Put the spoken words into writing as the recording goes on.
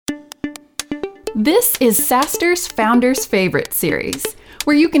This is SaaStr's Founders Favorite series,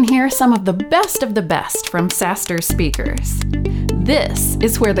 where you can hear some of the best from SaaStr speakers. This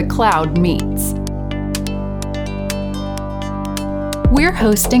is where the cloud meets. We're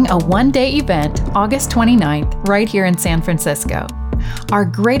hosting a one-day event, August 29th, right here in San Francisco. Our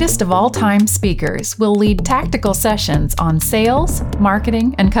greatest of all time speakers will lead tactical sessions on sales,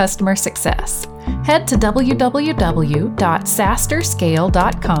 marketing, and customer success. Head to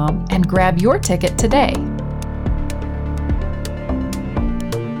www.saastrscale.com and grab your ticket today.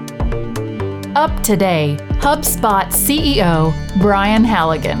 Up today, HubSpot CEO Brian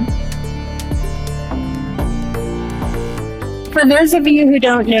Halligan. For those of you who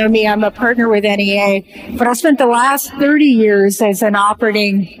don't know me, I'm a partner with NEA, but I spent the last 30 years as an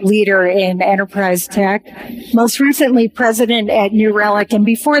operating leader in enterprise tech, most recently president at New Relic. And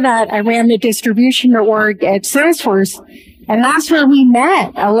before that, I ran the distribution org at Salesforce. And that's where we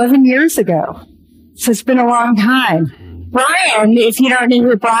met 11 years ago. So it's been a long time. Brian, if you don't know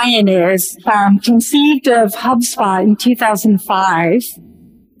who Brian is, conceived of HubSpot in 2005.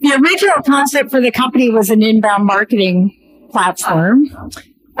 The original concept for the company was an inbound marketing platform.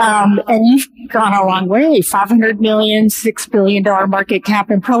 And you've gone a long way, 500 million, $6 billion market cap,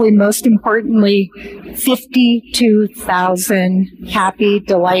 and probably most importantly, 52,000 happy,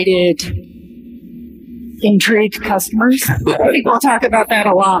 delighted, intrigued customers. I think we'll talk about that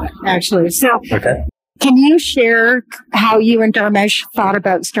a lot, actually. So Can you share how you and Dharmesh thought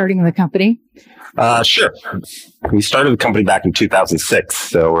about starting the company? Sure. We started the company back in 2006,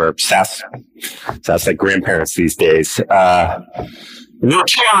 so we're SaaS like grandparents these days. There were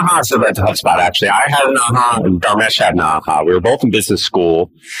two ahas about HubSpot, actually. I had an aha and Dharmesh had an aha. We were both in business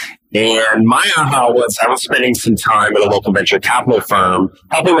school, and my aha was I was spending some time at a local venture capital firm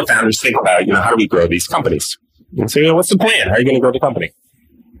helping the founders think about, how do we grow these companies? And so, what's the plan? How are you going to grow the company?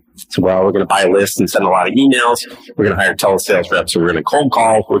 So, well, we're going to buy a list and send a lot of emails. We're going to hire telesales reps. So we're going to cold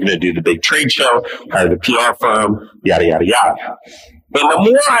call. We're going to do the big trade show, hire the PR firm, yada, yada, yada. And the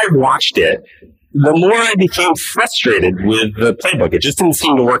more I watched it, the more I became frustrated with the playbook. It just didn't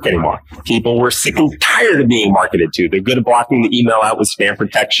seem to work anymore. People were sick and tired of being marketed to. They're good at blocking the email out with spam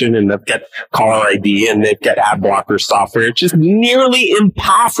protection, and they've got caller ID, and they've got ad blocker software. It's just nearly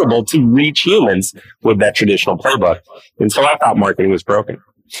impossible to reach humans with that traditional playbook. And so I thought marketing was broken.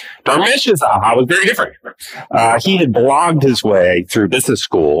 Dharmesh's aha was very different. He had blogged his way through business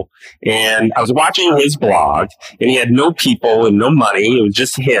school, and I was watching his blog, and he had no people and no money. It was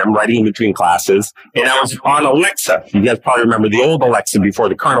just him writing in between classes. And I was on Alexa. You guys probably remember the old Alexa before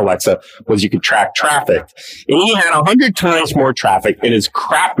the current Alexa was you could track traffic. And he had 100 times more traffic in his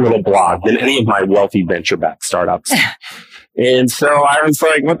crap little blog than any of my wealthy venture-backed startups. And so I was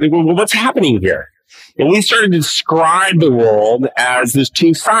like, what's happening here? And we started to describe the world as there's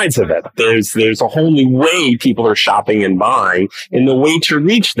two sides of it. There's a whole new way people are shopping and buying. And the way to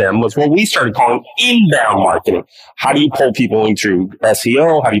reach them was what we started calling inbound marketing. How do you pull people in through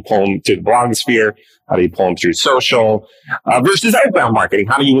SEO? How do you pull them through the blogosphere? How do you pull them through social? Versus outbound marketing.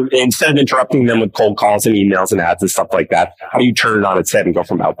 How do you, instead of interrupting them with cold calls and emails and ads and stuff like that, how do you turn it on its head and go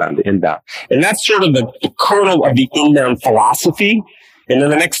from outbound to inbound? And that's sort of the kernel of the inbound philosophy. And then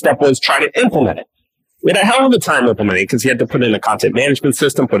the next step was try to implement it. We had a hell of a time implementing because you had to put in a content management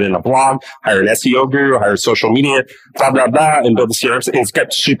system, put in a blog, hire an SEO guru, hire social media, blah, blah, blah, and build a CRM. It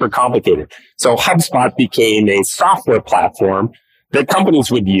got super complicated. So HubSpot became a software platform that companies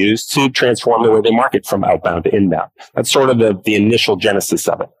would use to transform the way they market from outbound to inbound. That's sort of the initial genesis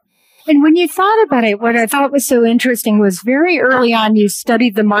of it. And when you thought about it, what I thought was so interesting was very early on, you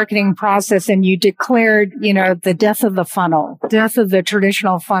studied the marketing process and you declared, the death of the funnel, death of the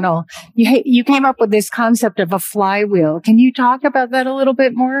traditional funnel. You came up with this concept of a flywheel. Can you talk about that a little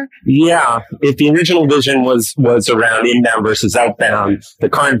bit more? Yeah. If the original vision was around inbound versus outbound, the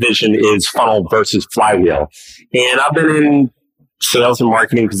current vision is funnel versus flywheel. And I've been in sales and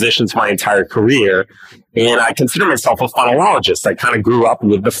marketing positions my entire career. And I consider myself a funnelologist. I kind of grew up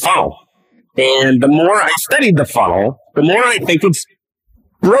with the funnel. And the more I studied the funnel, the more I think it's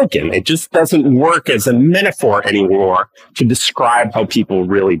broken. It just doesn't work as a metaphor anymore to describe how people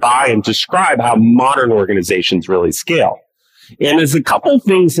really buy and describe how modern organizations really scale. And there's a couple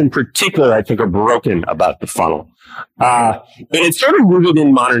things in particular I think are broken about the funnel. And it's sort of rooted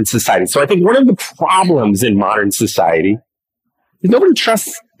in modern society. So I think one of the problems in modern society is nobody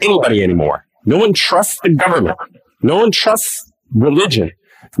trusts anybody anymore. No one trusts the government. No one trusts religion.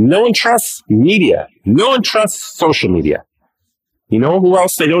 No one trusts media. No one trusts social media. You know who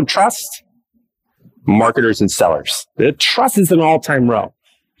else they don't trust? Marketers and sellers. The trust is an all-time low.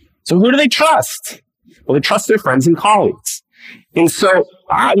 So who do they trust? Well, they trust their friends and colleagues. And so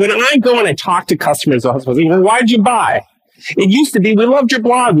when I go and I talk to customers, I say, well, why'd you buy? It used to be, we loved your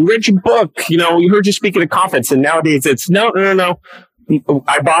blog, we read your book, we heard you speak at a conference. And nowadays it's no.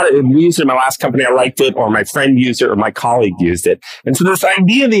 I bought it and we used it in my last company. I liked it, or my friend used it, or my colleague used it. And so this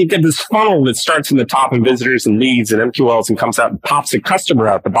idea that you get this funnel that starts from the top in visitors and leads and MQLs and comes out and pops a customer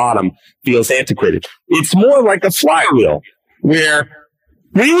out the bottom feels antiquated. It's more like a flywheel where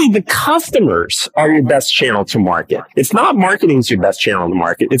really the customers are your best channel to market. It's not marketing's your best channel to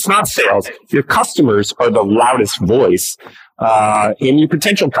market. It's not sales. Your customers are the loudest voice in your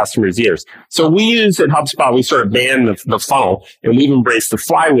potential customers' ears. So we use at HubSpot, we sort of ban the funnel, and we've embraced the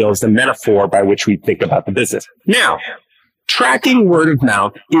flywheel as the metaphor by which we think about the business. Now, tracking word of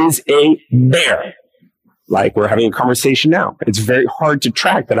mouth is a bear. Like we're having a conversation now. It's very hard to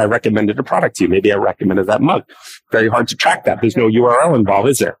track that I recommended a product to you. Maybe I recommended that mug. Very hard to track that. There's no URL involved,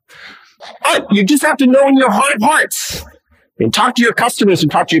 is there? But you just have to know in your heart of hearts and talk to your customers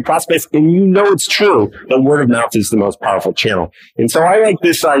and talk to your prospects, and you know it's true that word of mouth is the most powerful channel. And so I like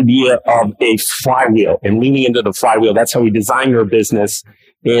this idea of a flywheel and leaning into the flywheel. That's how we design your business.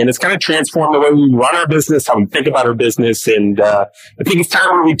 And it's kind of transformed the way we run our business, how we think about our business. And I think it's time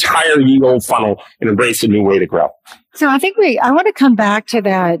to retire the old funnel and embrace a new way to grow. So I think I want to come back to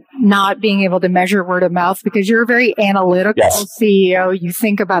that not being able to measure word of mouth, because you're a very analytical CEO. You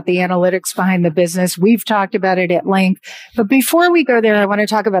think about the analytics behind the business. We've talked about it at length. But before we go there, I want to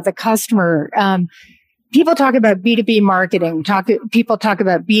talk about the customer. People talk about B2B marketing. People talk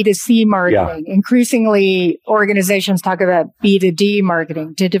about B2C marketing. Yeah. Increasingly, organizations talk about B2D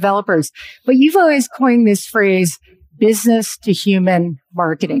marketing to developers. But you've always coined this phrase, business to human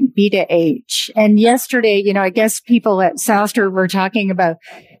marketing, B2H. And yesterday, I guess people at SaaStr were talking about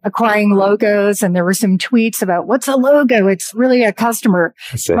acquiring logos, and there were some tweets about what's a logo? It's really a customer.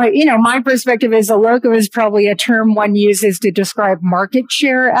 But, my perspective is a logo is probably a term one uses to describe market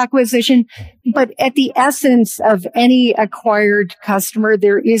share acquisition. But at the essence of any acquired customer,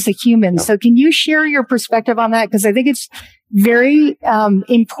 there is a human. So can you share your perspective on that? Because I think it's very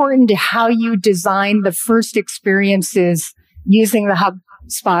important to how you design the first experiences using the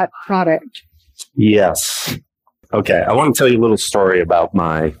HubSpot product. Yes. Okay. I want to tell you a little story about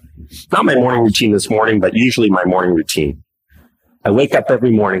not my morning routine this morning, but usually my morning routine. I wake up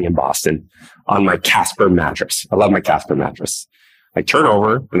every morning in Boston on my Casper mattress. I love my Casper mattress. I turn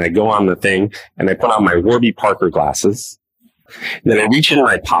over and I go on the thing and I put on my Warby Parker glasses. And then I reach into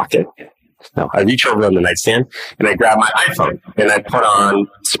my pocket. No, I reach over on the nightstand and I grab my iPhone and I put on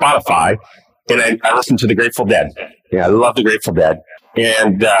Spotify and I listen to the Grateful Dead. Yeah, I love the Grateful Dead.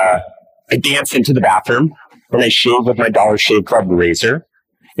 And I dance into the bathroom and I shave with my Dollar Shave Club razor.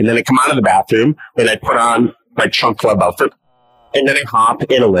 And then I come out of the bathroom and I put on my Chunk Club outfit. And then I hop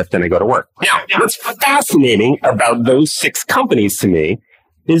in a lift and I go to work. Now, what's fascinating about those 6 companies to me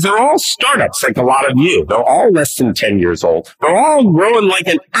is they're all startups, like a lot of you. They're all less than 10 years old. They're all growing like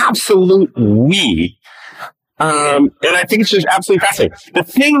an absolute weed. And I think it's just absolutely fascinating. The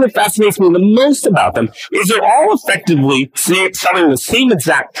thing that fascinates me the most about them is they're all effectively selling the same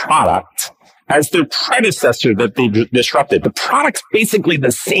exact product as their predecessor that they disrupted. The product's basically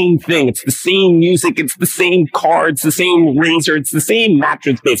the same thing. It's the same music. It's the same car. It's the same razor. It's the same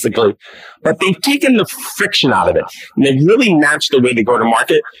mattress, basically. But they've taken the friction out of it. And they've really matched the way they go to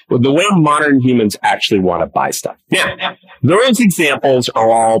market with the way modern humans actually want to buy stuff. Now, those examples are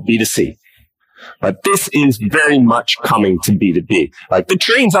all B2C. But this is very much coming to B2B. Like the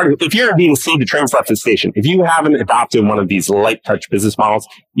trains are, if you're in B2C, the train's left the station. If you haven't adopted one of these light touch business models,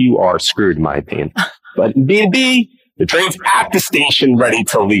 you are screwed, in my opinion. But in B2B, the train's at the station ready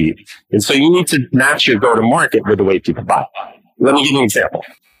to leave. And so you need to match your go-to-market with the way people buy. Let me give you an example.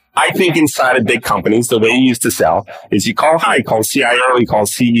 I think inside of big companies, the way you used to sell is you call CIO, you call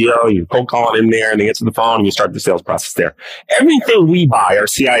CEO, you cold call in there and they answer the phone and you start the sales process there. Everything we buy, our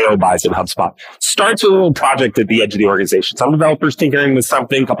CIO buys at HubSpot, starts with a little project at the edge of the organization. Some developers tinkering with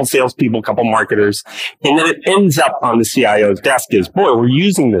something, a couple salespeople, a couple marketers, and then it ends up on the CIO's desk is, boy, we're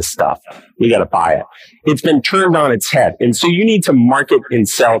using this stuff. We got to buy it. It's been turned on its head. And so you need to market and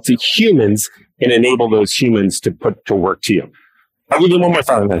sell to humans and enable those humans to put to work to you. I'll give you one more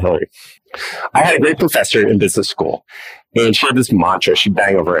thought on that, Hillary. I had a great professor in business school, and she had this mantra she'd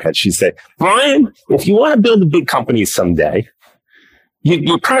bang over her head. She'd say, Brian, if you want to build a big company someday,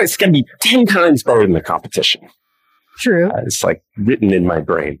 your product's going to be 10 times better than the competition. True. It's like written in my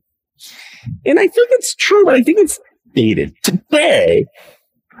brain. And I think it's true, but I think it's dated. Today,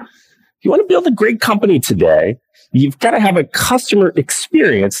 if you want to build a great company today, you've got to have a customer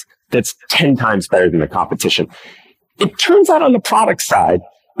experience that's 10 times better than the competition. It turns out on the product side,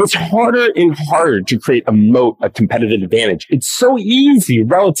 it's harder and harder to create a moat, a competitive advantage. It's so easy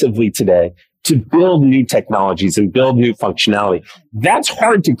relatively today to build new technologies and build new functionality. That's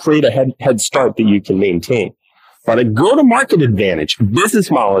hard to create a head start that you can maintain. But a go-to-market advantage,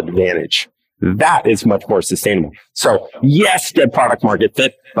 business model advantage, that is much more sustainable. So yes, get product market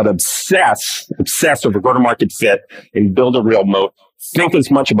fit, but obsess over go-to-market fit and build a real moat. Think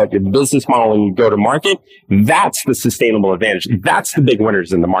as much about your business model and your go-to-market. That's the sustainable advantage. That's the big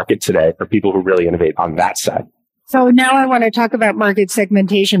winners in the market today for people who really innovate on that side. So now I want to talk about market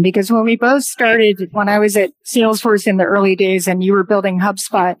segmentation, because when we both started, when I was at Salesforce in the early days and you were building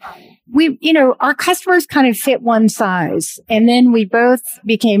HubSpot, our customers kind of fit one size. And then we both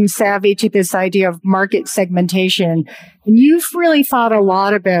became savvy to this idea of market segmentation. And you've really thought a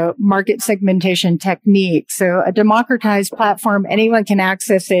lot about market segmentation techniques. So a democratized platform, anyone can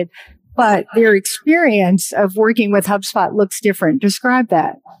access it, but their experience of working with HubSpot looks different. Describe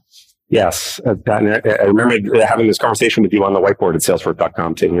that. Yes. I remember having this conversation with you on the whiteboard at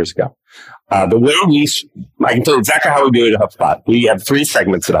salesforce.com 10 years ago. The way I can tell you exactly how we do it at HubSpot. We have 3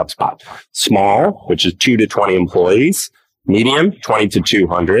 segments at HubSpot. Small, which is 2 to 20 employees. Medium, 20 to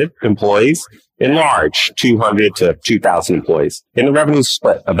 200 employees. And large, 200 to 2,000 employees. And the revenue is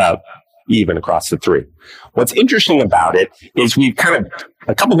split about even across the 3. What's interesting about it is we've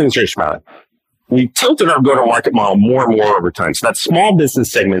a couple things are interesting about it. We've tilted our go-to-market model more and more over time. So that small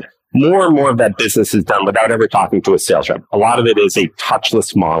business segment, more and more of that business is done without ever talking to a sales rep. A lot of it is a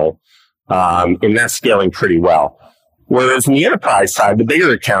touchless model, and that's scaling pretty well. Whereas in the enterprise side, the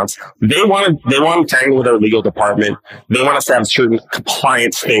bigger accounts, they want to tangle with our legal department. They want us to have certain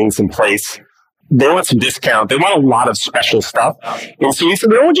compliance things in place. They want some discount. They want a lot of special stuff. And so we said,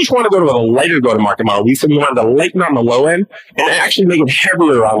 we don't just want to go to a lighter go-to-market model. We said we wanted to lighten on the low end and actually make it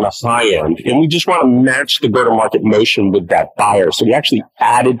heavier on the high end. And we just want to match the go-to-market motion with that buyer. So we actually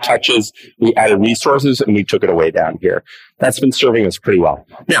added touches, we added resources, and we took it away down here. That's been serving us pretty well.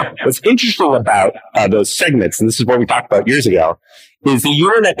 Now, what's interesting about those segments, and this is what we talked about years ago, is the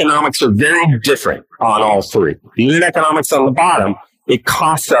unit economics are very different on all 3. The unit economics on the bottom, it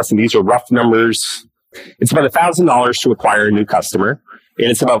costs us, and these are rough numbers, it's about $1,000 to acquire a new customer,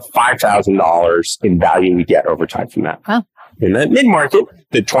 and it's about $5,000 in value we get over time from that. Huh. In that mid-market,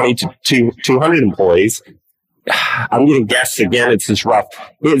 the 20 to 200 employees, I'm going to guess, again, it's just rough,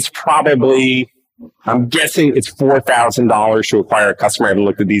 it's probably, I'm guessing it's $4,000 to acquire a customer. I haven't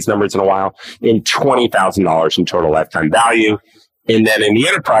looked at these numbers in a while, and $20,000 in total lifetime value. And then in the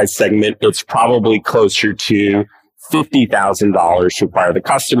enterprise segment, it's probably closer to $50,000 to acquire the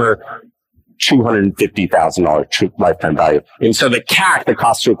customer, $250,000 lifetime value. And so the CAC, the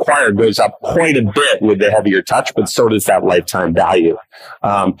cost to acquire, goes up quite a bit with the heavier touch, but so does that lifetime value.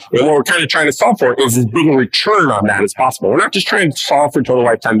 And what we're kind of trying to solve for is as big a return on that as possible. We're not just trying to solve for total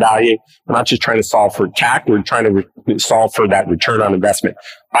lifetime value. We're not just trying to solve for CAC. We're trying to solve for that return on investment.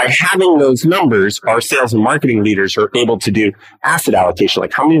 By having those numbers, our sales and marketing leaders are able to do asset allocation.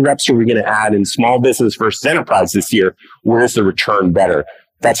 Like, how many reps are we going to add in small business versus enterprise this year? Where is the return better?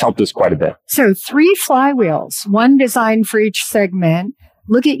 That's helped us quite a bit. So 3 flywheels, one designed for each segment.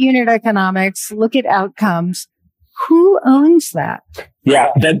 Look at unit economics, look at outcomes. Who owns that?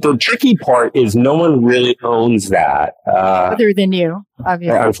 Yeah, the tricky part is no one really owns that. Other than you,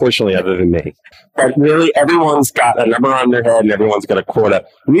 obviously. Unfortunately, other than me. But really, everyone's got a number on their head and everyone's got a quota.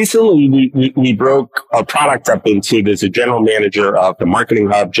 Recently, we broke a product up into, there's a general manager of the Marketing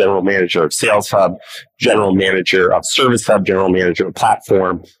Hub, general manager of Sales Hub, general manager of Service Hub, general manager of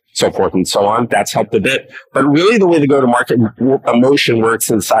Platform, so forth and so on. That's helped a bit. But really the way the go-to-market motion works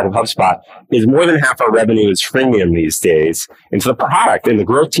inside of HubSpot is more than half our revenue is freemium these days. And so the product and the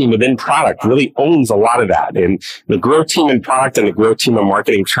growth team within product really owns a lot of that. And the growth team in product and the growth team in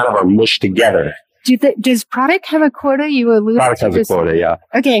marketing kind of are mushed together. Does product have a quota? You allude Product has a quota, yeah.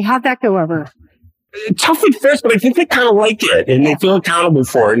 Okay, how'd that go over? Tough at first, but I think they kind of like it and they feel accountable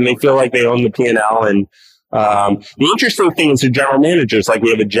for it and they feel like they own the P&L. And the interesting thing is the general managers, like we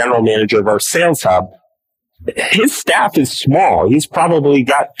have a general manager of our Sales Hub. His staff is small. He's probably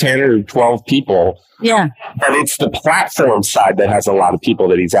got 10 or 12 people. Yeah. But it's the platform side that has a lot of people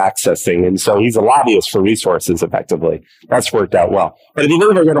that he's accessing. And so he's a lobbyist for resources effectively. That's worked out well. But if you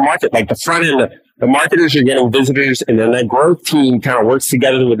look at go to market, like the front end, the marketers are getting visitors and then that growth team kind of works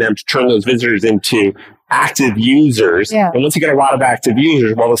together with them to turn those visitors into active users. Yeah. And once you get a lot of active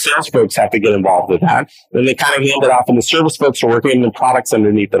users, well, the sales folks have to get involved with that. Then they kind of hand it off and the service folks are working on the products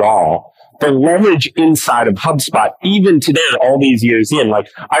underneath it all. The leverage inside of HubSpot, even today, all these years in, like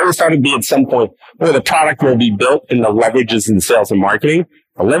I always thought it'd be at some point where the product will be built and the leverage is in sales and marketing.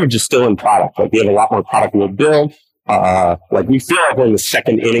 The leverage is still in product. Like we have a lot more product we'll build. like we feel like we're in the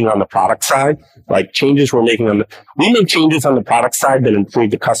second inning on the product side. Like changes we're making we make changes on the product side that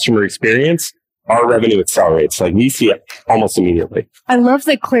improve the customer experience. Our revenue accelerates. Like we see it almost immediately. I love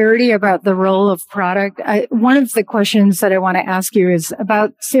the clarity about the role of product. One of the questions that I want to ask you is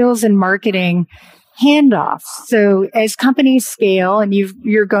about sales and marketing handoffs. So as companies scale and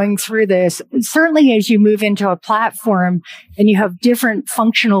you're going through this, certainly as you move into a platform and you have different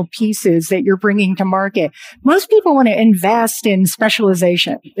functional pieces that you're bringing to market, most people want to invest in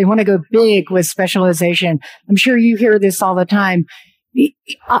specialization. They want to go big with specialization. I'm sure you hear this all the time.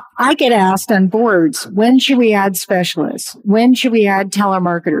 I get asked on boards, when should we add specialists? When should we add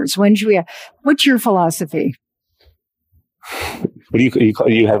telemarketers? When should we what's your philosophy? What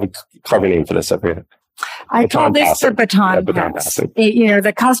do you have a clever name for this up here? I call this the baton pass.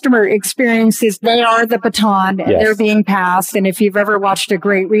 The customer experiences, they are the baton and they're being passed. And if you've ever watched a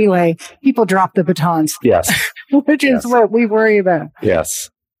great relay, people drop the batons. Yes. Which is what we worry about. Yes.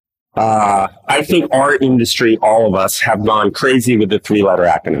 I think our industry, all of us, have gone crazy with the 3-letter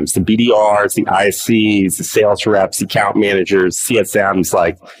acronyms, the BDRs, the ICs, the sales reps, the account managers, CSMs.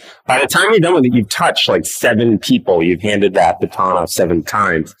 Like, by the time you're done with it, you've touched like 7 people. You've handed that baton off 7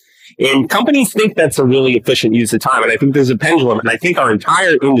 times. And companies think that's a really efficient use of time. And I think there's a pendulum. And I think our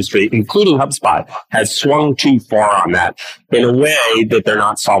entire industry, including HubSpot, has swung too far on that in a way that they're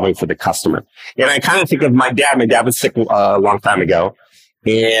not solving for the customer. And I kind of think of my dad. My dad was sick a long time ago.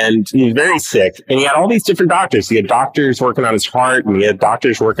 And he was very sick, and he had all these different doctors. He had doctors working on his heart, and he had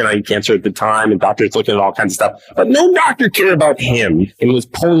doctors working on cancer at the time, and doctors looking at all kinds of stuff. But no doctor cared about him and was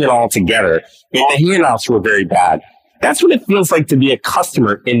pulling it all together. And the handoffs were very bad. That's what it feels like to be a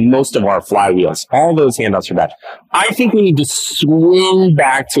customer in most of our flywheels. All those handoffs are bad. I think we need to swing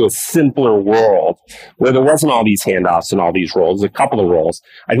back to a simpler world where there wasn't all these handoffs and all these roles, a couple of roles.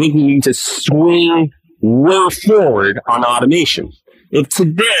 I think we need to swing way forward on automation. If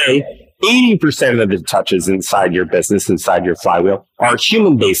today, 80% of the touches inside your business, inside your flywheel, are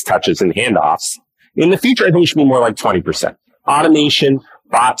human-based touches and handoffs, in the future, I think it should be more like 20%. Automation,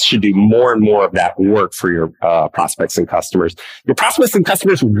 bots should do more and more of that work for your prospects and customers. Your prospects and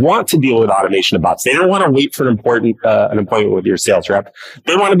customers want to deal with automation of bots. They don't want to wait for an appointment with your sales rep.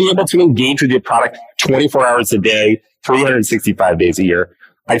 They want to be able to engage with your product 24 hours a day, 365 days a year.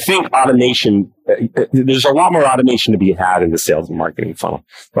 I think automation, there's a lot more automation to be had in the sales and marketing funnel.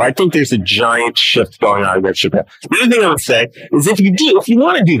 So I think there's a giant shift going on. The other thing I would say is if you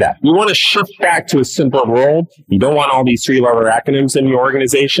want to do that, you want to shift back to a simpler world, you don't want all these 3-letter acronyms in your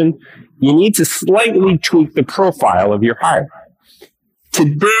organization, you need to slightly tweak the profile of your hire.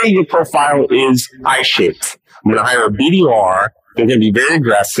 Today, your profile is I-shaped. I'm going to hire a BDR. They're going to be very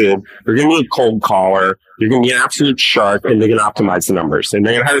aggressive. They're going to be a cold caller. You're going to be an absolute shark, and they're going to optimize the numbers. And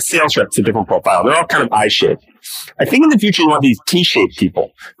they're going to have a sales rep. It's a different profile. They're all kind of I-shaped. I think in the future, you want these T-shaped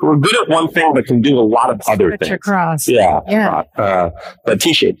people who are good at one thing but can do a lot of other things. Across. Yeah. But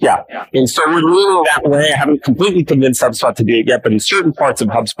T-shaped, yeah. And so we're moving that way. I haven't completely convinced HubSpot to do it yet, but in certain parts of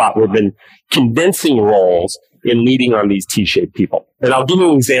HubSpot, we've been condensing roles and leading on these T-shaped people. And I'll give you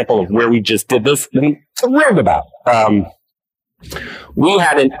an example of where we just did this. I'm thrilled about. We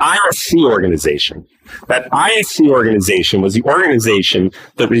had an ISC organization. That ISC organization was the organization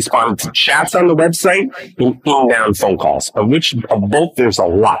that responded to chats on the website and inbound phone calls, of both there's a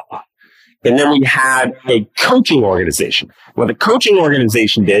lot. And then we had a coaching organization. What the coaching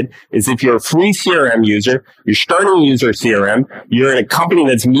organization did is if you're a free CRM user, you're starting to use our CRM, you're in a company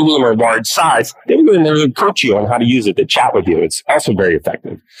that's medium or large size, they would go in there and coach you on how to use it, to chat with you. It's also very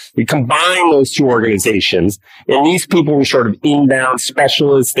effective. We combine those two organizations, and these people were sort of inbound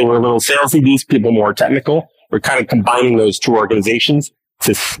specialists. They were a little salesy. These people more technical. We're kind of combining those two organizations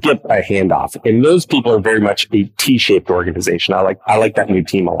to skip a handoff. And those people are very much a T-shaped organization. I like that new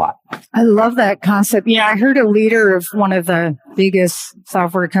team a lot. I love that concept. Yeah, I heard a leader of one of the biggest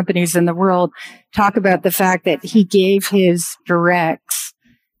software companies in the world talk about the fact that he gave his directs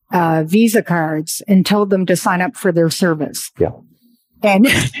Visa cards and told them to sign up for their service. Yeah. And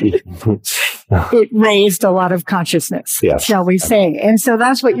it raised a lot of consciousness, shall we say. And so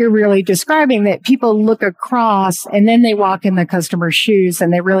that's what you're really describing, that people look across and then they walk in the customer's shoes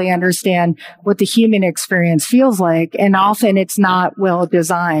and they really understand what the human experience feels like. And often it's not well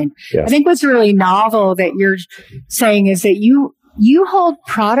designed. Yes. I think what's really novel that you're saying is that you hold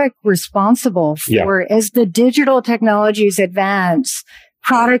product responsible for, as the digital technologies advance,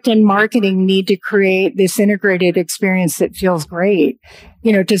 product and marketing need to create this integrated experience that feels great,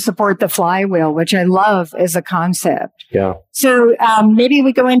 to support the flywheel, which I love as a concept. Yeah. So maybe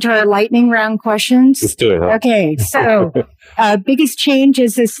we go into our lightning round questions. Let's do it. Huh? Okay. So Biggest change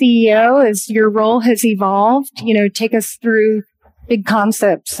as a CEO as your role has evolved? Take us through big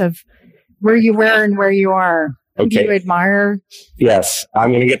concepts of where you were and where you are. Who do you admire? Yes, I'm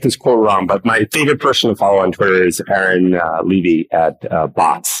going to get this quote wrong, but my favorite person to follow on Twitter is Aaron Levy at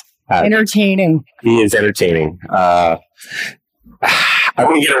Bots. Entertaining. He is entertaining. I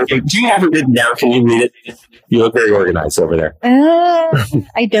want to get. Do you have it written down? Can you read it? You look very organized over there.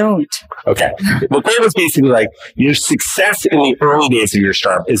 I don't. Okay. Well, it was basically like your success in the early days of your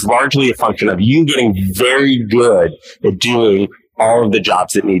startup is largely a function of you getting very good at doing all of the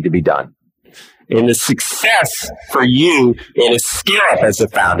jobs that need to be done. And the success for you in a scale-up as a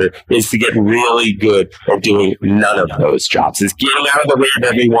founder is to get really good at doing none of those jobs. It's getting out of the way of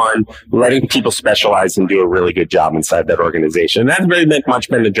everyone, letting people specialize and do a really good job inside that organization. And that's very much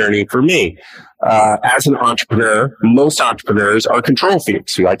been the journey for me. As an entrepreneur, most entrepreneurs are control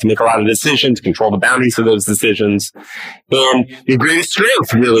freaks. We like to make a lot of decisions, control the boundaries of those decisions. And your greatest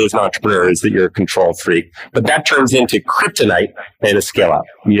strength really as an entrepreneur is that you're a control freak. But that turns into kryptonite in a scale-up.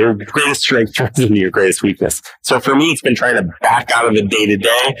 Your greatest strength turns into your greatest weakness. So for me, it's been trying to back out of the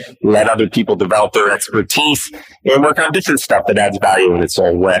day-to-day, let other people develop their expertise, and work on different stuff that adds value in its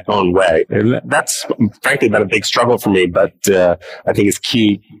own way. And that's frankly been a big struggle for me, but I think it's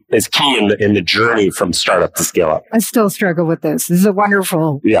key in the journey from startup to scale up. I still struggle with this. This is a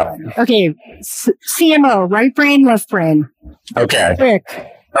wonderful. Yeah. Okay. CMO, right brain, left brain. Okay. Quick.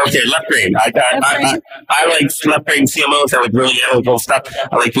 Okay, left brain. I like left brain CMOs. I like really analytical stuff.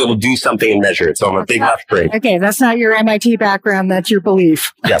 I like to be able to do something and measure it. So I'm a big left brain. Okay, that's not your MIT background. That's your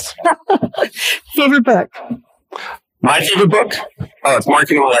belief. Yes. Favorite book? My favorite book? Oh, it's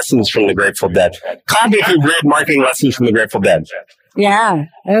Marketing Lessons from the Grateful Dead. Clap if you've read Marketing Lessons from the Grateful Dead. Yeah.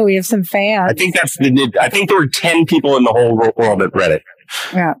 Oh, we have some fans. I think there were 10 people in the whole world that read it.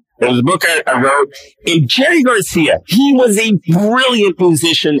 Yeah. It was a book I wrote. And Jerry Garcia, he was a brilliant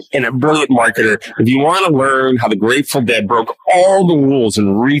musician and a brilliant marketer. If you want to learn how the Grateful Dead broke all the rules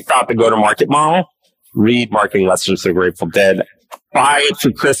and rethought the go-to-market model, read Marketing Lessons from the Grateful Dead. Buy it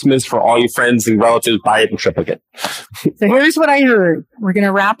for Christmas for all your friends and relatives. Buy it in triplicate. So here's what I heard. We're going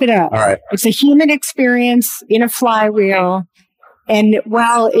to wrap it up. All right. It's a human experience in a flywheel. And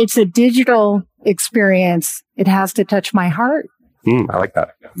while it's a digital experience, it has to touch my heart. I like that.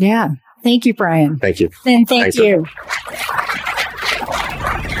 Yeah. Thank you, Brian. Thank you. And thank you.